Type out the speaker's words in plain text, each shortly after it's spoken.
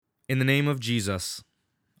In the name of Jesus,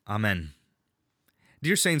 Amen.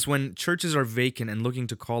 Dear Saints, when churches are vacant and looking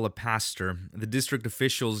to call a pastor, the district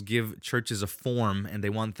officials give churches a form and they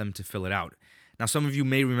want them to fill it out. Now, some of you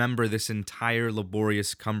may remember this entire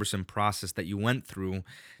laborious, cumbersome process that you went through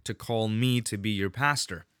to call me to be your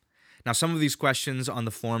pastor. Now, some of these questions on the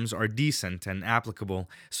forms are decent and applicable.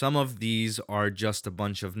 Some of these are just a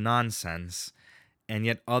bunch of nonsense, and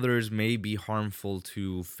yet others may be harmful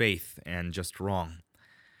to faith and just wrong.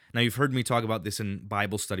 Now, you've heard me talk about this in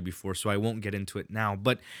Bible study before, so I won't get into it now,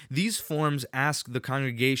 but these forms ask the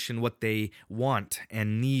congregation what they want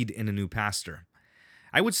and need in a new pastor.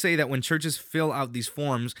 I would say that when churches fill out these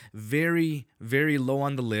forms, very, very low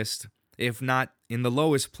on the list, if not in the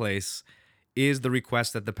lowest place, is the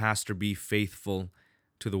request that the pastor be faithful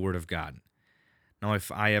to the Word of God. Now,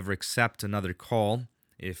 if I ever accept another call,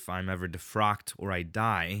 if I'm ever defrocked or I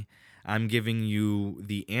die, I'm giving you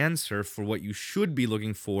the answer for what you should be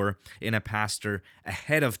looking for in a pastor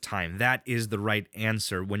ahead of time. That is the right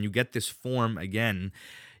answer. When you get this form again,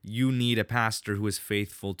 you need a pastor who is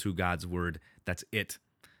faithful to God's word. That's it.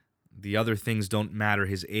 The other things don't matter.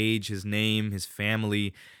 His age, his name, his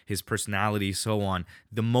family, his personality, so on.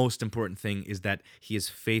 The most important thing is that he is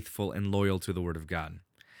faithful and loyal to the word of God.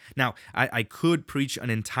 Now, I could preach an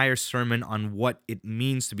entire sermon on what it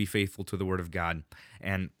means to be faithful to the Word of God,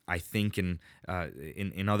 and I think in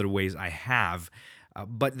other ways I have,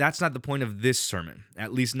 but that's not the point of this sermon,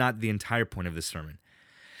 at least not the entire point of this sermon.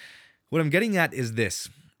 What I'm getting at is this.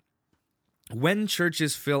 When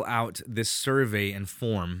churches fill out this survey and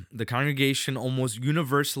form, the congregation almost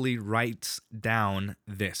universally writes down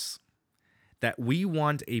this, that we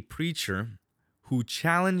want a preacher who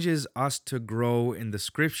challenges us to grow in the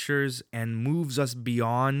scriptures and moves us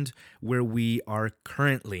beyond where we are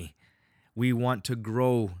currently. We want to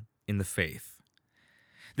grow in the faith.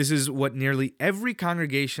 This is what nearly every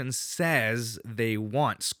congregation says they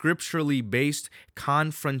want. Scripturally based,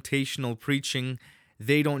 confrontational preaching.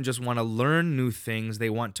 They don't just want to learn new things, they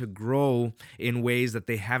want to grow in ways that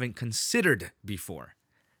they haven't considered before.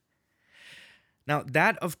 Now,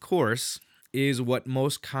 that, of course, is what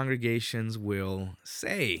most congregations will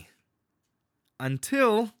say,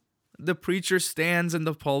 until the preacher stands in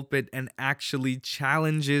the pulpit and actually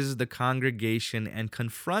challenges the congregation and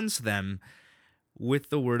confronts them with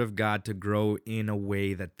the word of God to grow in a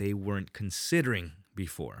way that they weren't considering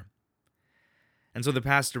before. And so the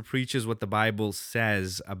pastor preaches what the Bible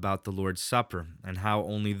says about the Lord's Supper and how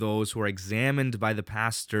only those who are examined by the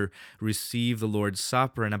pastor receive the Lord's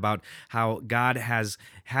Supper, and about how God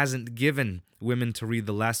hasn't given women to read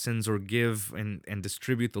the lessons or give and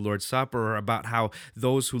distribute the Lord's Supper, or about how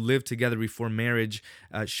those who live together before marriage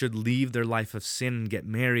should leave their life of sin and get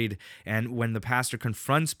married. And when the pastor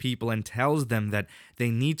confronts people and tells them that they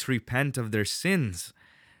need to repent of their sins,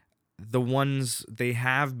 the ones they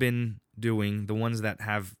have been doing, the ones that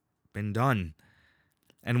have been done.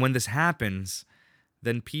 And when this happens,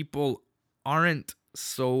 then people aren't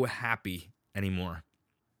so happy anymore.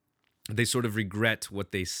 They sort of regret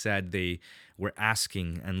what they said they were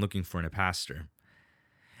asking and looking for in a pastor.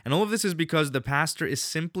 And all of this is because the pastor is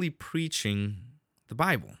simply preaching the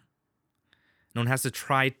Bible. No one has to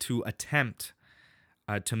try to attempt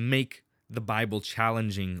to make the Bible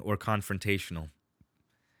challenging or confrontational.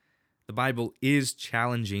 The Bible is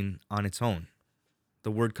challenging on its own.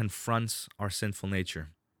 The word confronts our sinful nature.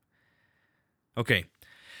 Okay,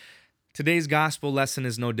 today's gospel lesson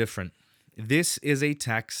is no different. This is a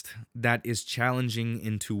text that is challenging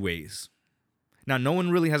in two ways. Now, no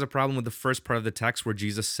one really has a problem with the first part of the text where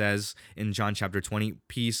Jesus says in John chapter 20,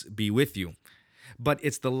 "Peace be with you." But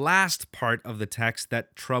it's the last part of the text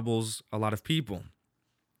that troubles a lot of people.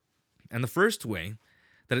 And the first way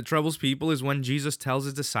that it troubles people is when Jesus tells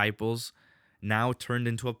his disciples, now turned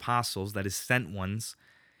into apostles, that is, sent ones,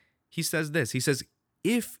 he says this. He says,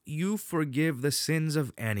 "If you forgive the sins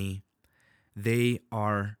of any, they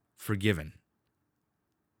are forgiven."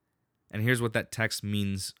 And here's what that text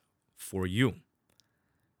means for you.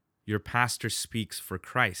 Your pastor speaks for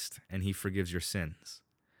Christ, and he forgives your sins.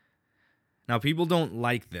 Now, people don't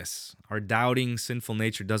like this. Our doubting, sinful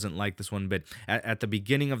nature doesn't like this one bit. At the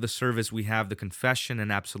beginning of the service, we have the confession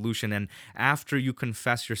and absolution. And after you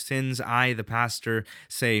confess your sins, I, the pastor,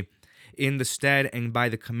 say, "In the stead and by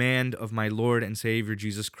the command of my Lord and Savior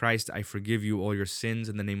Jesus Christ, I forgive you all your sins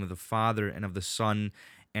in the name of the Father and of the Son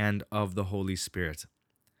and of the Holy Spirit."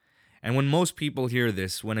 And when most people hear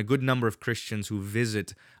this, when a good number of Christians who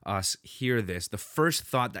visit us hear this, the first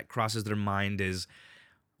thought that crosses their mind is,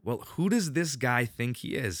 well, who does this guy think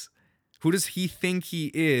he is? Who does he think he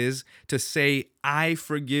is to say, "I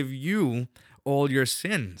forgive you all your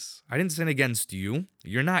sins. I didn't sin against you.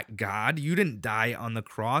 You're not God. You didn't die on the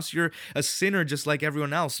cross. You're a sinner just like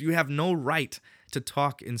everyone else. You have no right to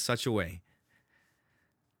talk in such a way.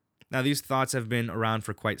 Now, these thoughts have been around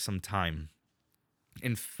for quite some time.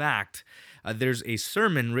 In fact, there's a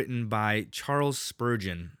sermon written by Charles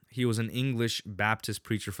Spurgeon. He was an English Baptist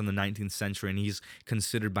preacher from the 19th century, and he's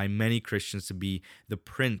considered by many Christians to be the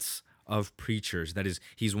prince of preachers. That is,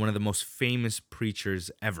 he's one of the most famous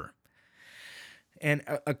preachers ever. And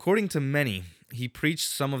according to many, he preached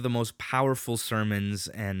some of the most powerful sermons,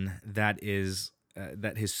 and that his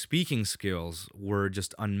speaking skills were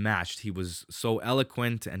just unmatched. He was so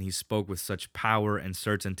eloquent, and he spoke with such power and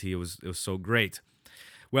certainty. It was so great.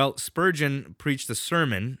 Well, Spurgeon preached a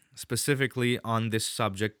sermon specifically on this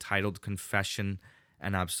subject titled Confession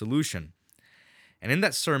and Absolution. And in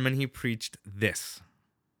that sermon, he preached this.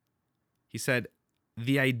 He said,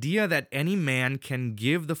 "The idea that any man can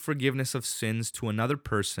give the forgiveness of sins to another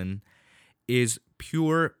person is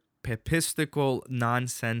pure papistical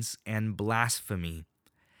nonsense and blasphemy,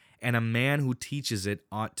 and a man who teaches it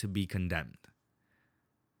ought to be condemned."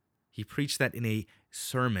 He preached that in a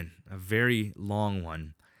sermon, a very long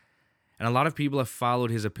one. And a lot of people have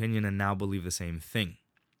followed his opinion and now believe the same thing.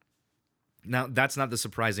 Now, that's not the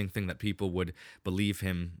surprising thing that people would believe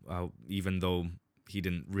him, even though he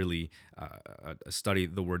didn't really study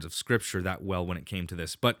the words of Scripture that well when it came to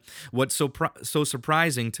this. But what's so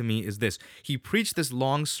surprising to me is this. He preached this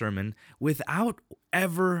long sermon without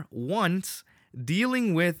ever once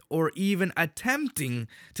dealing with or even attempting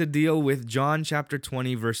to deal with John chapter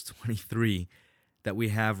 20, verse 23 that we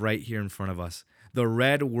have right here in front of us. The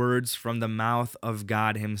red words from the mouth of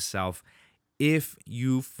God himself. If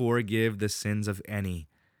you forgive the sins of any,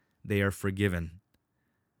 they are forgiven.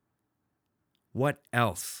 What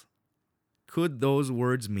else could those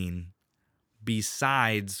words mean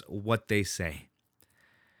besides what they say?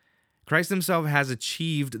 Christ himself has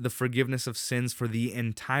achieved the forgiveness of sins for the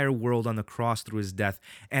entire world on the cross through his death.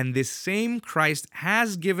 And this same Christ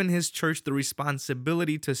has given his church the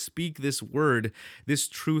responsibility to speak this word, this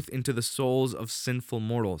truth into the souls of sinful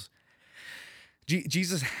mortals.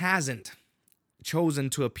 Jesus hasn't chosen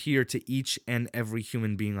to appear to each and every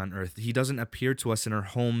human being on earth. He doesn't appear to us in our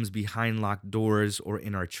homes behind locked doors or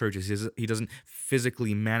in our churches. He doesn't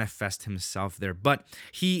physically manifest himself there. But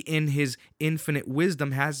he, in his infinite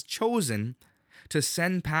wisdom, has chosen to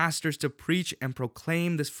send pastors to preach and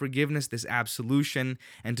proclaim this forgiveness, this absolution,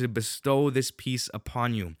 and to bestow this peace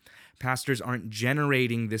upon you. Pastors aren't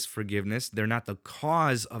generating this forgiveness. They're not the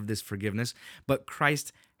cause of this forgiveness, but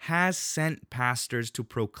Christ has sent pastors to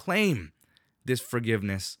proclaim this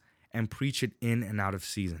forgiveness and preach it in and out of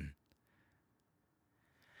season.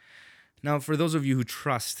 Now, for those of you who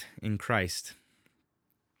trust in Christ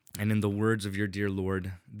and in the words of your dear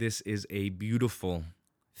Lord, this is a beautiful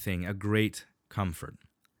thing, a great comfort.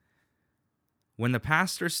 When the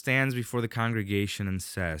pastor stands before the congregation and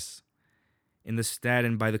says, "In the stead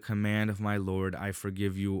and by the command of my Lord, I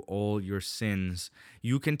forgive you all your sins,"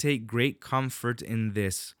 you can take great comfort in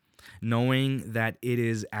this, knowing that it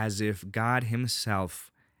is as if God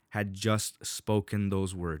himself had just spoken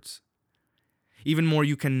those words. Even more,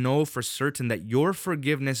 you can know for certain that your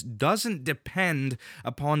forgiveness doesn't depend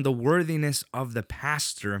upon the worthiness of the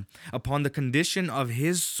pastor, upon the condition of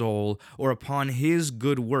his soul, or upon his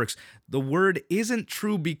good works. The word isn't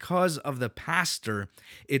true because of the pastor,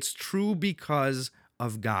 it's true because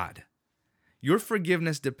of God. Your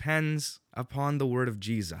forgiveness depends upon the word of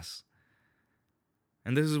Jesus.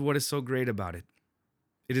 And this is what is so great about it.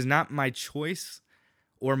 It is not my choice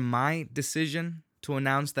or my decision to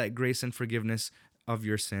announce that grace and forgiveness of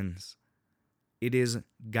your sins. It is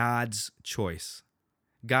God's choice,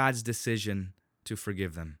 God's decision to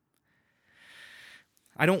forgive them.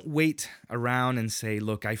 I don't wait around and say,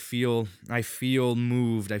 look, I feel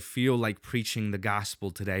moved. I feel like preaching the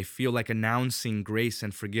gospel today. I feel like announcing grace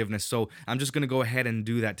and forgiveness. So I'm just going to go ahead and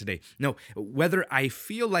do that today. No, whether I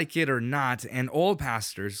feel like it or not, and all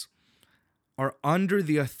pastors are under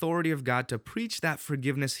the authority of God to preach that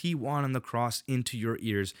forgiveness he won on the cross into your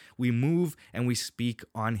ears. We move and we speak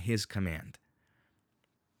on his command.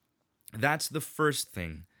 That's the first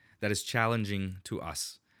thing that is challenging to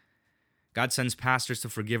us. God sends pastors to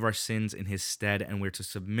forgive our sins in his stead, and we're to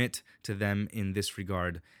submit to them in this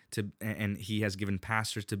regard. And he has given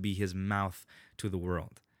pastors to be his mouth to the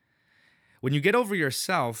world. When you get over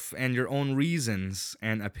yourself and your own reasons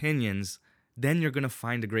and opinions, then you're going to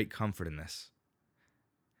find a great comfort in this.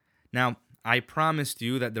 Now, I promised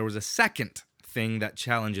you that there was a second thing that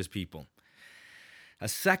challenges people. A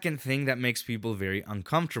second thing that makes people very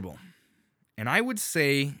uncomfortable. And I would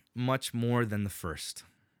say much more than the first.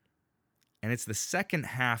 And it's the second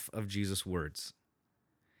half of Jesus' words.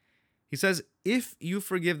 He says, if you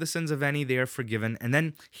forgive the sins of any, they are forgiven. And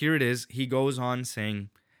then here it is. He goes on saying,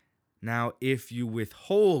 now if you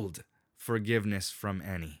withhold forgiveness from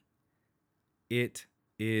any, it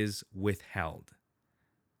is withheld.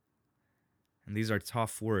 And these are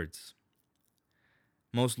tough words.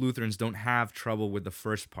 Most Lutherans don't have trouble with the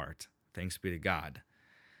first part, thanks be to God.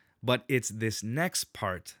 But it's this next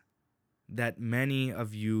part that many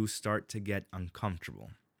of you start to get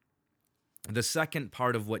uncomfortable. The second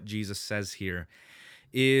part of what Jesus says here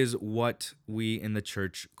is what we in the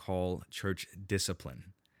church call church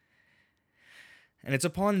discipline. And it's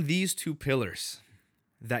upon these two pillars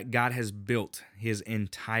that God has built his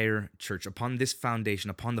entire church, upon this foundation,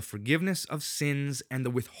 upon the forgiveness of sins and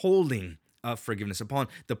the withholding of forgiveness, upon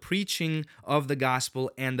the preaching of the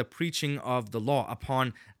gospel and the preaching of the law,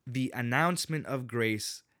 upon the announcement of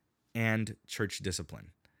grace and church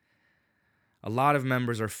discipline. A lot of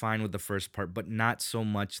members are fine with the first part, but not so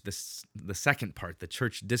much the second part, the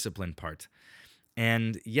church discipline part.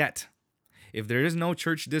 And yet, if there is no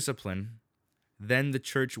church discipline, then the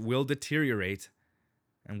church will deteriorate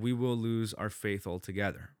and we will lose our faith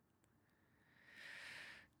altogether.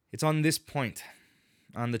 It's on this point,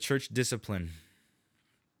 on the church discipline,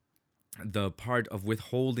 the part of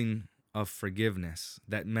withholding of forgiveness,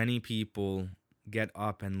 that many people get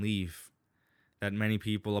up and leave, that many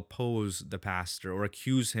people oppose the pastor or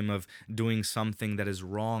accuse him of doing something that is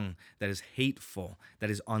wrong, that is hateful,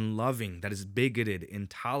 that is unloving, that is bigoted,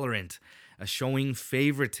 intolerant, showing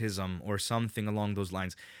favoritism or something along those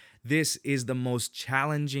lines. This is the most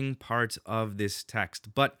challenging part of this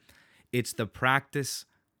text, but it's the practice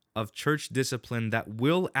of church discipline that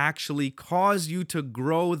will actually cause you to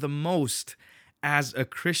grow the most as a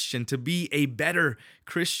Christian, to be a better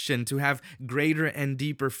Christian, to have greater and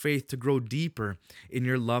deeper faith, to grow deeper in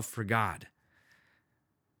your love for God.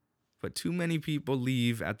 But too many people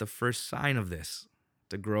leave at the first sign of this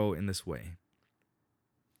to grow in this way.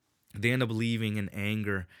 They end up leaving in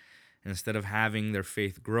anger. Instead of having their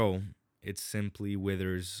faith grow, it simply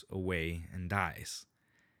withers away and dies.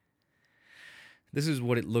 This is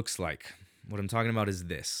what it looks like. What I'm talking about is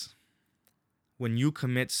this. When you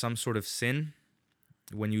commit some sort of sin,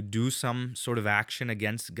 when you do some sort of action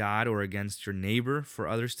against God or against your neighbor for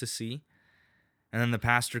others to see, and then the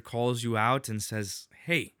pastor calls you out and says,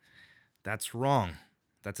 hey, that's wrong.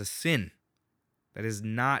 That's a sin. That is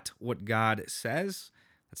not what God says.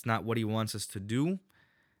 That's not what he wants us to do.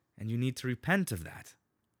 And you need to repent of that.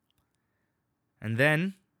 And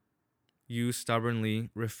then you stubbornly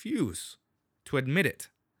refuse to admit it,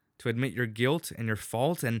 to admit your guilt and your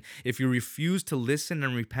fault. And if you refuse to listen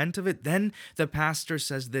and repent of it, then the pastor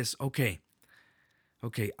says this, okay,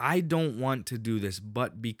 I don't want to do this,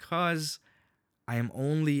 but because I am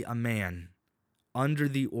only a man under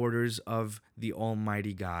the orders of the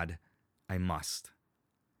Almighty God, I must.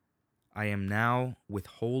 I am now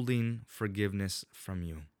withholding forgiveness from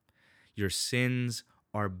you. Your sins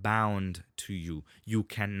are bound to you. You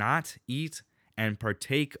cannot eat and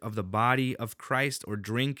partake of the body of Christ or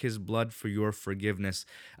drink his blood for your forgiveness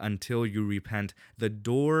until you repent. The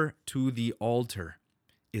door to the altar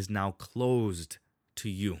is now closed to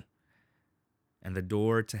you, and the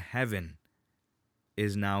door to heaven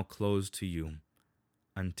is now closed to you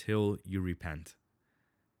until you repent.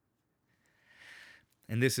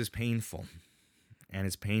 And this is painful, and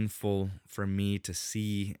it's painful for me to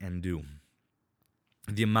see and do.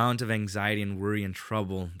 The amount of anxiety and worry and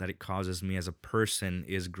trouble that it causes me as a person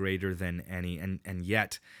is greater than any, and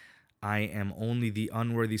yet I am only the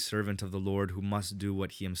unworthy servant of the Lord who must do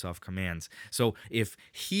what he himself commands. So if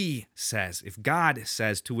God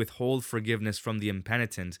says to withhold forgiveness from the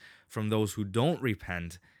impenitent, from those who don't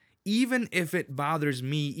repent, even if it bothers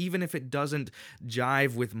me, even if it doesn't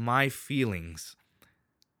jive with my feelings,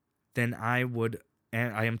 then I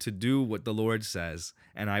am to do what the Lord says,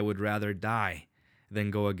 and I would rather die than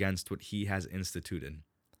go against what he has instituted.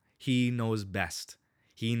 He knows best.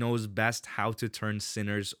 He knows best how to turn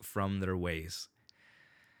sinners from their ways.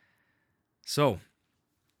 So,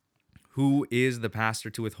 who is the pastor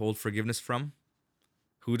to withhold forgiveness from?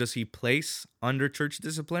 Who does he place under church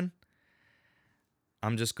discipline?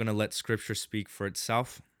 I'm just going to let Scripture speak for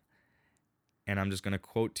itself, and I'm just going to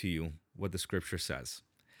quote to you what the Scripture says.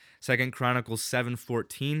 2 Chronicles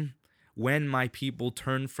 7:14, when my people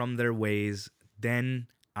turn from their ways, then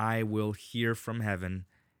I will hear from heaven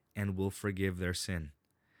and will forgive their sin.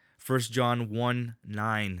 1 John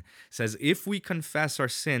 1:9 says, if we confess our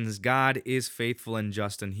sins, God is faithful and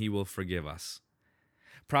just, and he will forgive us.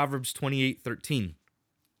 Proverbs 28:13,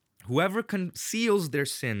 whoever conceals their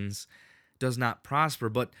sins does not prosper,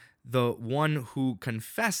 but the one who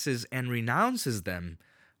confesses and renounces them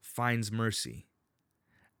finds mercy.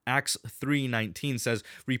 Acts 3:19 says,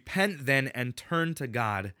 "Repent then and turn to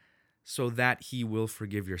God so that he will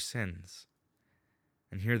forgive your sins."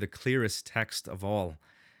 And here the clearest text of all,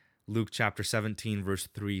 Luke chapter 17 verse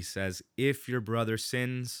 3 says, "If your brother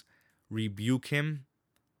sins, rebuke him,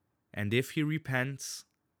 and if he repents,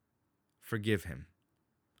 forgive him."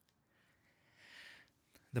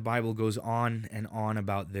 The Bible goes on and on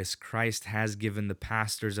about this. Christ has given the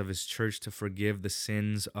pastors of his church to forgive the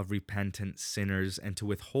sins of repentant sinners and to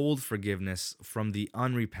withhold forgiveness from the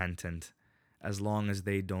unrepentant as long as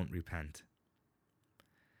they don't repent.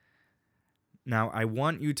 Now, I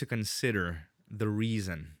want you to consider the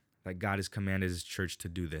reason that God has commanded his church to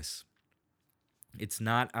do this. It's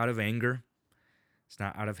not out of anger. It's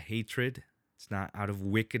not out of hatred. It's not out of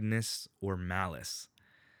wickedness or malice.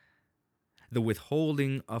 The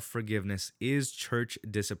withholding of forgiveness is church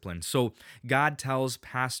discipline. So God tells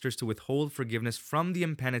pastors to withhold forgiveness from the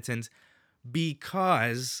impenitent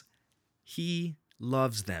because he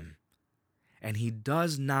loves them and he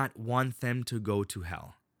does not want them to go to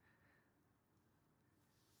hell.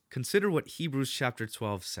 Consider what Hebrews chapter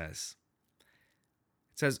 12 says.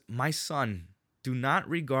 It says, "My son, do not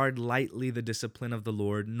regard lightly the discipline of the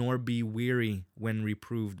Lord, nor be weary when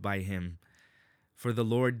reproved by him. For the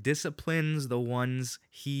Lord disciplines the ones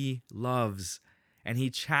he loves, and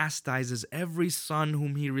he chastises every son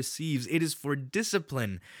whom he receives." It is for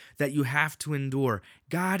discipline that you have to endure.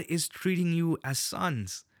 God is treating you as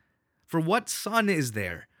sons. For what son is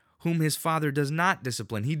there whom his father does not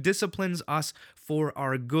discipline? He disciplines us for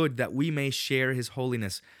our good, that we may share his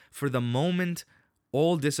holiness. For the moment,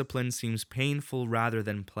 all discipline seems painful rather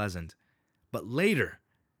than pleasant, but later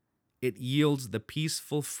it yields the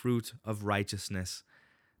peaceful fruit of righteousness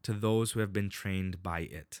to those who have been trained by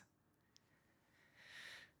it.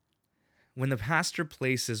 When the pastor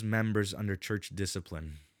places members under church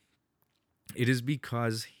discipline, it is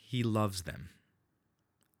because he loves them,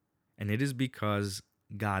 and it is because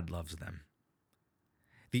God loves them.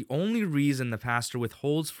 The only reason the pastor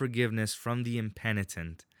withholds forgiveness from the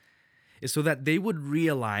impenitent is so that they would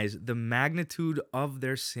realize the magnitude of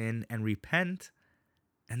their sin and repent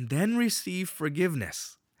and then receive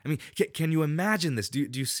forgiveness. I mean, can you imagine this? Do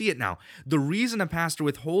you see it now? The reason a pastor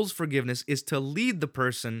withholds forgiveness is to lead the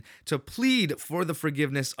person to plead for the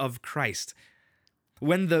forgiveness of Christ.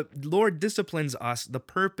 When the Lord disciplines us, the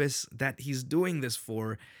purpose that he's doing this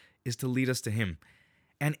for is to lead us to him.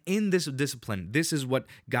 And in this discipline, this is what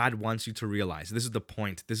God wants you to realize. This is the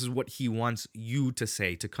point. This is what he wants you to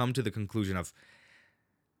say, to come to the conclusion of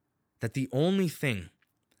that the only thing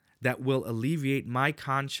that will alleviate my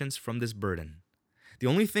conscience from this burden, the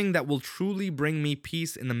only thing that will truly bring me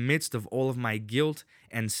peace in the midst of all of my guilt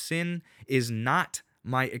and sin, is not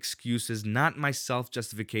my excuses, not my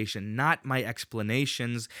self-justification, not my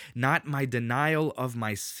explanations, not my denial of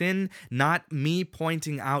my sin, not me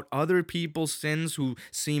pointing out other people's sins who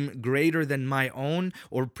seem greater than my own,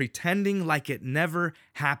 or pretending like it never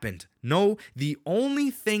happened. No, the only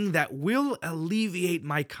thing that will alleviate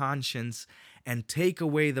my conscience and take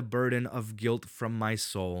away the burden of guilt from my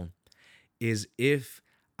soul is if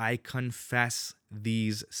I confess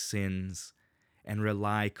these sins and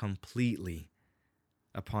rely completely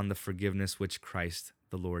upon the forgiveness which Christ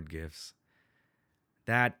the Lord gives.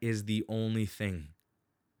 That is the only thing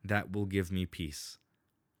that will give me peace.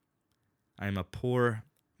 I am a poor,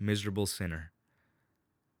 miserable sinner,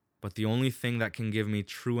 but the only thing that can give me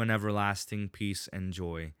true and everlasting peace and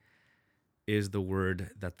joy is the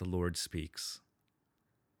word that the Lord speaks.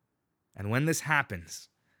 And when this happens,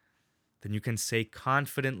 then you can say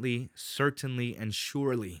confidently, certainly, and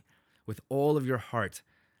surely with all of your heart,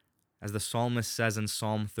 as the psalmist says in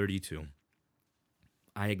Psalm 32,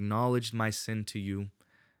 "I acknowledged my sin to you,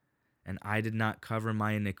 and I did not cover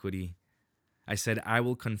my iniquity. I said, I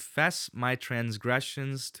will confess my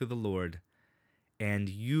transgressions to the Lord, and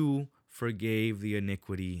you forgave the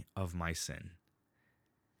iniquity of my sin."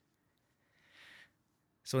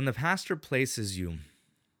 So when the pastor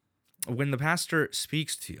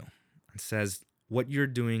speaks to you and says, what you're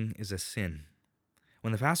doing is a sin,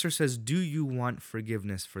 when the pastor says, do you want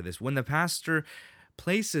forgiveness for this? When the pastor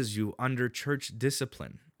places you under church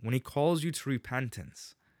discipline, when he calls you to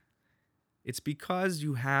repentance, it's because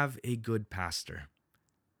you have a good pastor,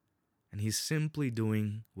 and he's simply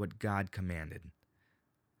doing what God commanded.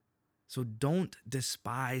 So don't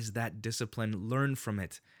despise that discipline. Learn from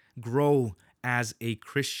it. Grow as a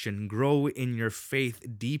Christian. Grow in your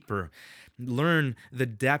faith deeper. Learn the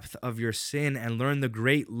depth of your sin and learn the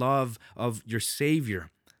great love of your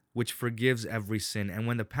Savior, which forgives every sin. And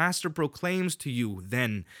when the pastor proclaims to you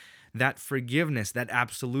then that forgiveness, that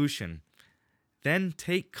absolution, then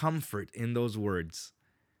take comfort in those words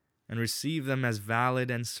and receive them as valid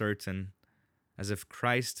and certain as if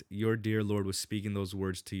Christ, your dear Lord, was speaking those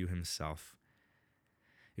words to you himself.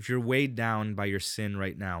 If you're weighed down by your sin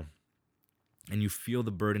right now and you feel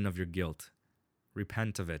the burden of your guilt,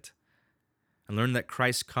 repent of it and learn that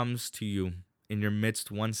Christ comes to you in your midst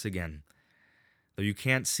once again. Though you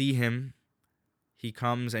can't see him, he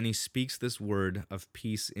comes and he speaks this word of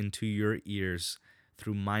peace into your ears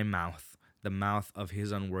through my mouth, the mouth of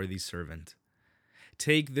his unworthy servant.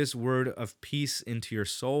 Take this word of peace into your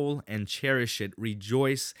soul and cherish it.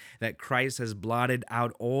 Rejoice that Christ has blotted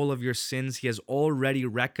out all of your sins. He has already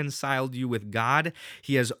reconciled you with God.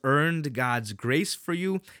 He has earned God's grace for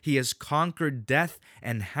you. He has conquered death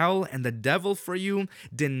and hell and the devil for you.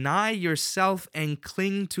 Deny yourself and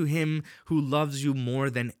cling to him who loves you more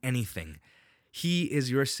than anything. He is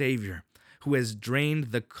your Savior, who has drained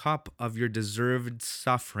the cup of your deserved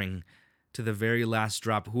suffering to the very last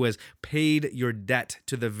drop, who has paid your debt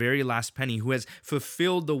to the very last penny, who has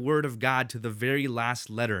fulfilled the word of God to the very last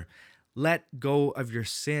letter. Let go of your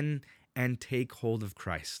sin and take hold of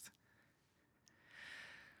Christ.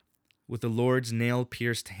 With the Lord's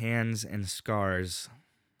nail-pierced hands and scars,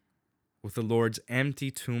 with the Lord's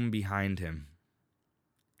empty tomb behind him,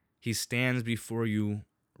 he stands before you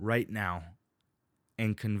right now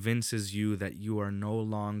and convinces you that you are no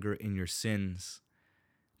longer in your sins,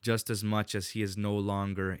 just as much as he is no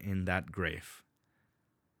longer in that grave.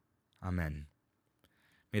 Amen.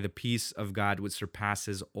 May the peace of God, which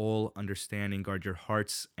surpasses all understanding, guard your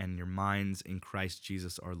hearts and your minds in Christ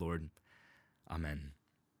Jesus our Lord. Amen.